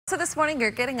So this morning,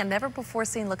 you're getting a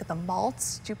never-before-seen look at the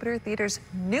Maltz Jupiter Theatre's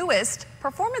newest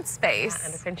performance space. Yeah,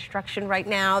 under construction right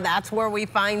now. That's where we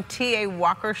find T.A.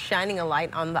 Walker shining a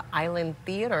light on the Island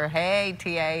Theater. Hey,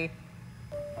 T.A.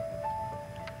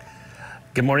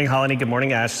 Good morning, Holly. Good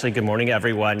morning, Ashley. Good morning,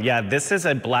 everyone. Yeah, this is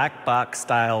a black box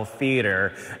style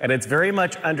theater, and it's very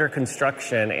much under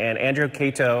construction. And Andrew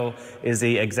Cato is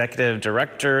the executive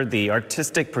director, the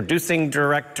artistic producing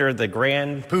director, the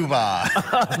grand poobah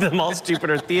of the Maltz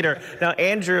Jupiter Theatre. Now,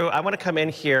 Andrew, I want to come in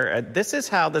here. This is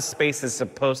how the space is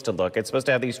supposed to look. It's supposed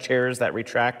to have these chairs that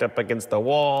retract up against the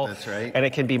wall. That's right. And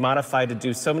it can be modified to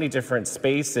do so many different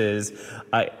spaces.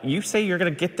 You say you're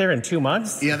going to get there in 2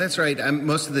 months? Yeah, that's right.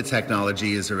 Most of the technology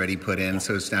is already put in,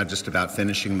 so it's now just about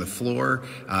finishing the floor,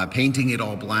 painting it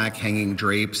all black, hanging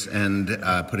drapes, and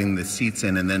putting the seats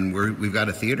in, and then we've got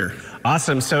a theater.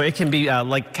 Awesome. So it can be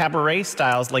like cabaret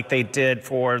styles like they did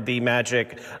for the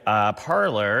Magic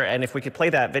Parlor. And if we could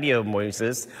play that video,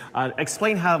 Moises,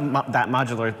 explain how that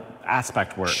modular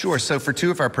aspect works. Sure. So for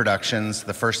two of our productions,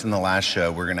 the first and the last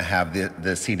show, we're going to have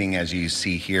the seating as you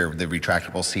see here, the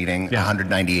retractable seating,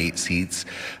 198 seats.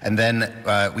 And then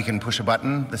we can push a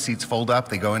button, the seats fold up,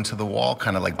 they go into the wall,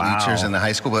 kind of like bleachers in the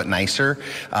high school, but nicer.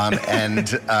 And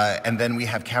then we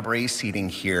have cabaret seating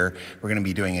here. We're going to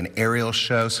be doing an aerial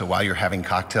show. So while you're having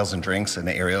cocktails and drinks, an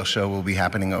aerial show will be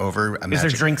happening over. Is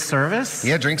there drink service?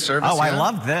 Yeah, drink service. Oh, I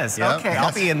love this. Yep. Okay,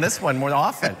 I'll be in this one more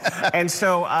often. And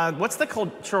so what's the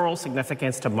cultural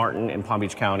significance to Martin and Palm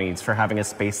Beach counties for having a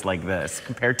space like this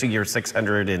compared to your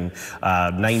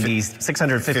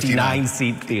 659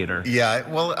 seat theater? Yeah,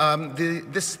 well,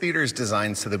 this theater is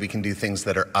designed so that we can do things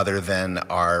that are other than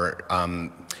our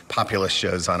populist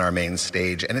shows on our main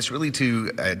stage, and it's really to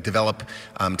develop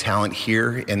talent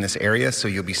here in this area. So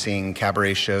you'll be seeing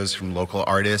cabaret shows from local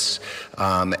artists,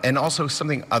 and also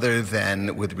something other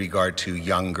than with regard to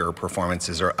younger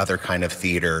performances or other kind of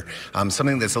theater.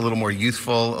 Something that's a little more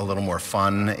youthful, a little more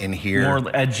fun in here. More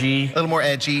edgy. A little more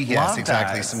edgy, yes, Love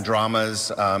exactly. that. Some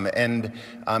dramas, and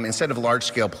instead of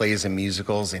large-scale plays and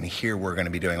musicals, in here we're going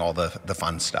to be doing all the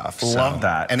fun stuff. Love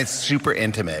that. And it's super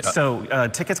intimate. So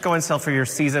tickets go on sale for your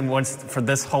season once for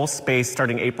this whole space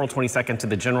starting April 22nd to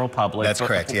the general public. That's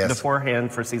correct, yes.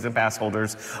 Beforehand for season pass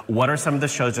holders. What are some of the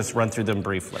shows? Just run through them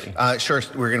briefly. Sure.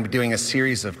 We're going to be doing a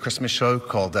series of Christmas shows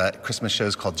called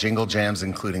Jingle Jams,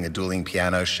 including a dueling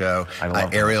piano show,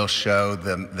 aerial show,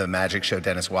 the magic show,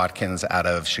 Dennis Watkins out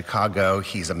of Chicago.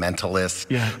 He's a mentalist.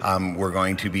 Yeah. We're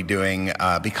going to be doing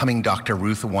Becoming Dr.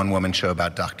 Ruth, a one-woman show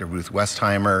about Dr. Ruth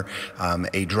Westheimer,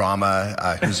 a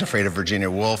drama, Who's Afraid of Virginia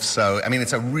Woolf. So, I mean,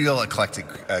 it's a real eclectic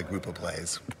group of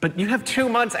plays. But you have 2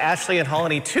 months, Ashley and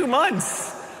Holly, 2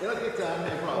 months. It'll get done, no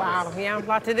problem. Wow, yeah, a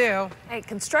lot to do. Hey,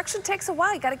 construction takes a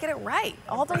while. You got to get it right.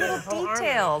 All the little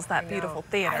details, that beautiful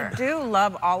theater. I do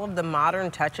love all of the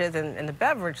modern touches and the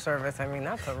beverage service. I mean,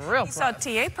 that's a real plus. You saw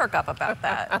TA perk up about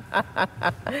that.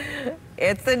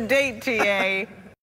 It's a date, TA.